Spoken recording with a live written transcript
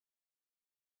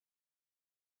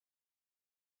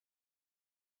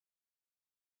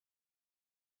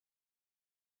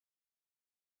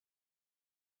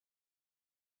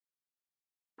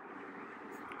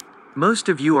Most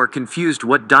of you are confused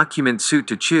what document suite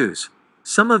to choose.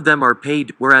 Some of them are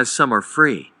paid, whereas some are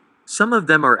free. Some of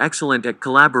them are excellent at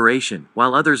collaboration,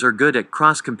 while others are good at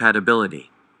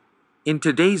cross-compatibility. In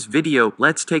today's video,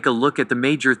 let's take a look at the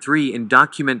major three in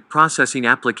document processing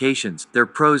applications, their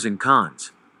pros and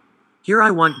cons. Here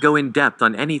I won't go in depth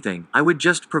on anything, I would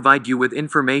just provide you with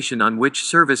information on which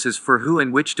service is for who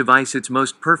and which device it's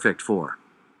most perfect for.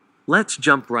 Let's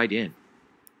jump right in.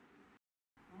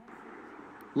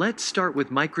 Let's start with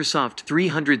Microsoft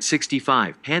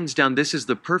 365. Hands down, this is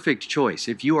the perfect choice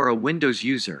if you are a Windows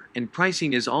user, and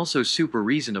pricing is also super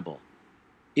reasonable.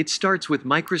 It starts with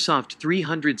Microsoft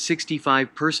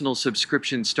 365 personal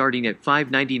subscription starting at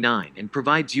 $5.99 and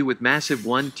provides you with massive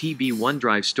 1 TB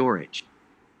OneDrive storage.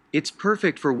 It's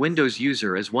perfect for Windows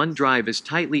user as OneDrive is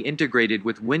tightly integrated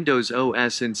with Windows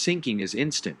OS and syncing is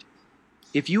instant.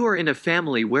 If you are in a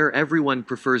family where everyone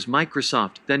prefers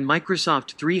Microsoft, then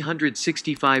Microsoft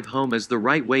 365 Home is the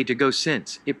right way to go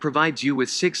since it provides you with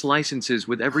 6 licenses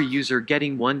with every user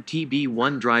getting 1 TB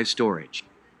OneDrive storage.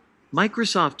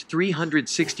 Microsoft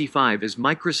 365 is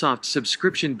Microsoft's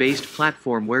subscription-based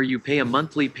platform where you pay a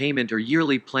monthly payment or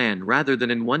yearly plan rather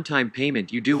than a one-time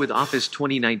payment you do with Office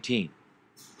 2019.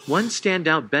 One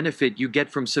standout benefit you get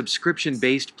from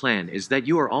subscription-based plan is that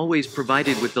you are always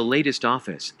provided with the latest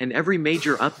Office, and every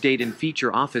major update and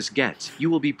feature Office gets,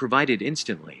 you will be provided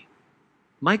instantly.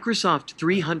 Microsoft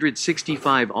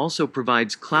 365 also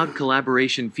provides cloud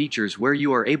collaboration features where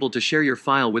you are able to share your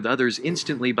file with others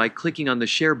instantly by clicking on the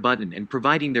share button and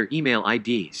providing their email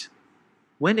IDs.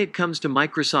 When it comes to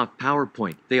Microsoft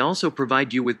PowerPoint, they also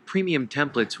provide you with premium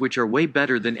templates which are way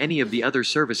better than any of the other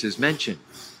services mentioned.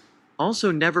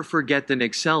 Also, never forget that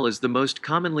Excel is the most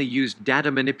commonly used data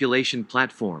manipulation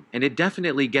platform, and it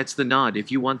definitely gets the nod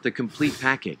if you want the complete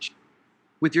package.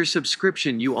 With your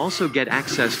subscription, you also get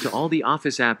access to all the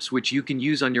Office apps which you can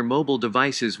use on your mobile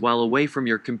devices while away from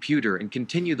your computer and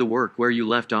continue the work where you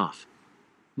left off.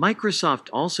 Microsoft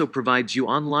also provides you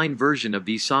online version of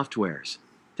these softwares.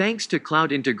 Thanks to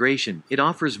cloud integration, it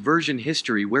offers version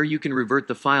history where you can revert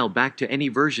the file back to any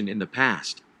version in the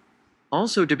past.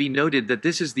 Also to be noted that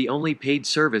this is the only paid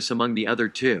service among the other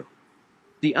two.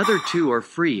 The other two are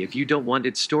free if you don't want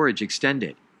its storage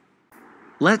extended.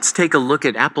 Let's take a look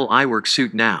at Apple iWORK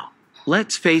suite now.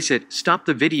 Let's face it, stop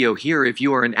the video here if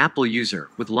you are an Apple user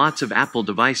with lots of Apple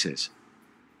devices.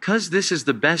 Cause this is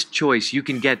the best choice you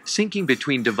can get. Syncing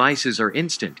between devices are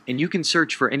instant, and you can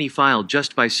search for any file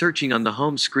just by searching on the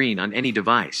home screen on any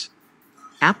device.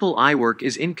 Apple iWORK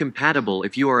is incompatible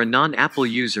if you are a non-Apple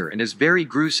user and is very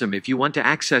gruesome if you want to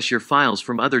access your files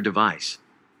from other device.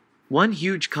 One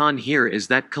huge con here is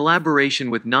that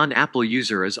collaboration with non-Apple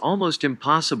user is almost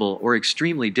impossible or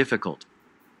extremely difficult.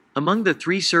 Among the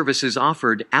 3 services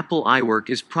offered, Apple iWORK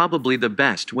is probably the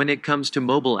best when it comes to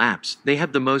mobile apps. They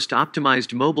have the most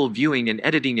optimized mobile viewing and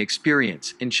editing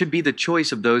experience, and should be the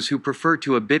choice of those who prefer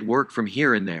to a bit work from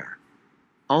here and there.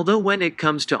 Although when it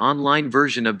comes to online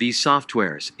version of these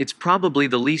softwares, it's probably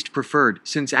the least preferred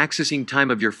since accessing time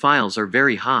of your files are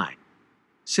very high.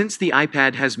 Since the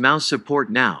iPad has mouse support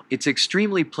now, it's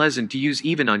extremely pleasant to use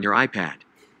even on your iPad.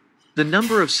 The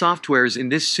number of softwares in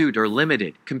this suite are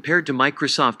limited compared to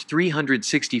Microsoft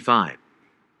 365.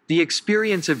 The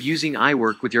experience of using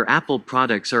iWORK with your Apple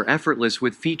products are effortless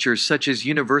with features such as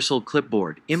universal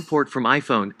clipboard, import from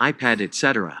iPhone, iPad,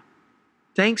 etc.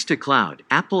 Thanks to cloud,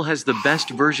 Apple has the best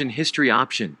version history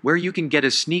option, where you can get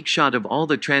a sneak shot of all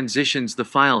the transitions the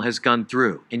file has gone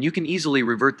through, and you can easily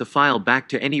revert the file back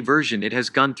to any version it has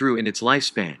gone through in its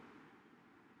lifespan.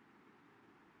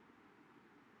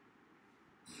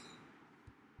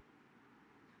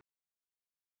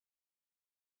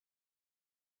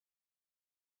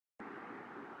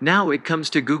 Now it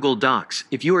comes to Google Docs.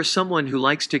 If you are someone who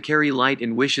likes to carry light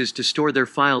and wishes to store their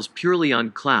files purely on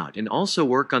cloud and also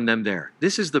work on them there,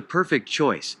 this is the perfect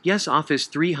choice. Yes, Office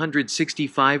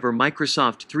 365 or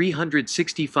Microsoft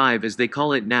 365 as they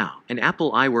call it now, and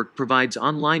Apple iWORK provides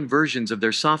online versions of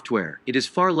their software. It is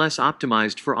far less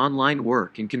optimized for online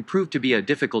work and can prove to be a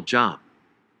difficult job.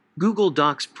 Google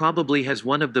Docs probably has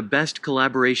one of the best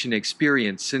collaboration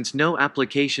experience since no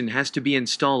application has to be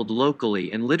installed locally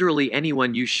and literally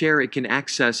anyone you share it can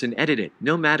access and edit it,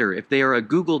 no matter if they are a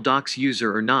Google Docs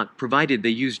user or not, provided they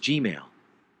use Gmail.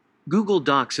 Google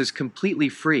Docs is completely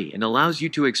free and allows you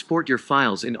to export your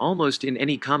files in almost in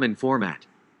any common format.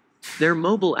 Their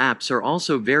mobile apps are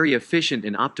also very efficient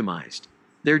and optimized.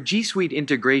 Their G Suite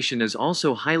integration is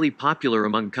also highly popular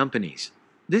among companies.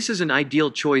 This is an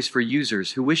ideal choice for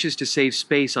users who wishes to save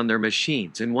space on their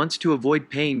machines and wants to avoid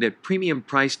paying that premium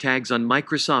price tags on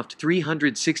Microsoft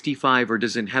 365 or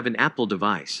doesn't have an Apple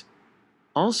device.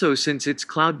 Also, since it's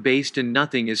cloud-based and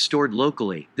nothing is stored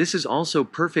locally, this is also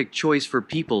perfect choice for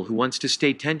people who wants to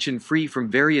stay tension-free from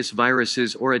various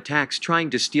viruses or attacks trying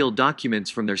to steal documents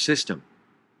from their system.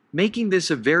 Making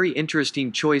this a very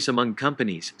interesting choice among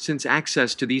companies, since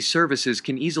access to these services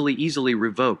can easily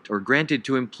revoked or granted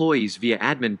to employees via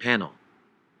admin panel.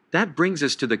 That brings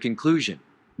us to the conclusion.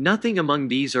 Nothing among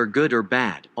these are good or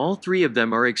bad, all three of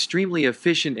them are extremely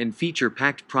efficient and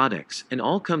feature-packed products, and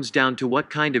all comes down to what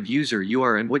kind of user you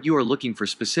are and what you are looking for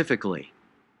specifically.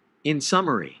 In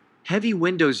summary, heavy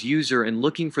Windows user and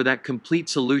looking for that complete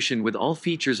solution with all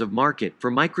features of market for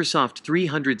Microsoft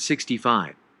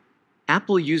 365.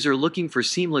 Apple user looking for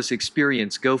seamless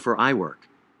experience go for iWORK.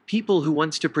 People who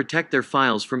wants to protect their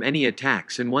files from any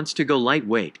attacks and wants to go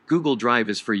lightweight, Google Drive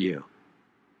is for you.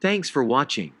 Thanks for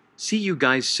watching. See you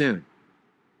guys soon.